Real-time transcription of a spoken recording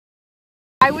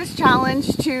I was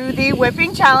challenged to the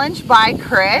whipping challenge by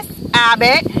Chris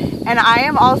Abbott, and I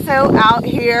am also out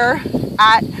here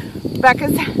at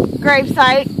Becca's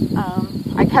gravesite.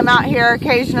 I come out here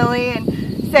occasionally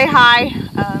and say hi.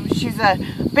 She's a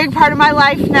big part of my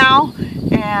life now,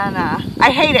 and I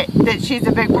hate it that she's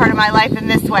a big part of my life in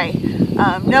this way.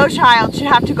 No child should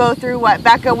have to go through what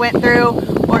Becca went through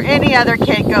or any other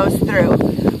kid goes through.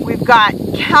 We've got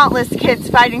countless kids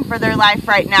fighting for their life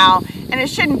right now, and it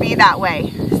shouldn't be that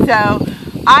way. So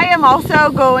I am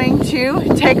also going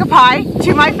to take a pie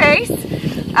to my face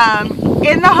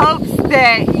in the hopes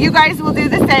that you guys will do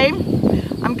the same.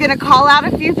 I'm going to call out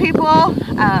a few people.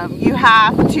 You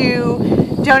have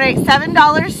to donate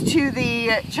 $7 to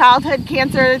the Childhood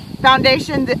Cancer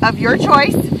Foundation of your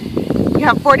choice. You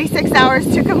have 46 hours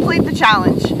to complete the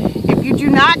challenge. If you do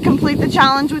not complete the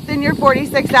challenge within your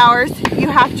 46 hours, you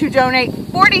have to donate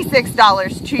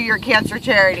 $46 to your cancer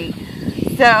charity.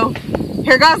 So,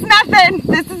 here goes nothing.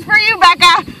 This is for you,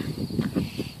 Becca.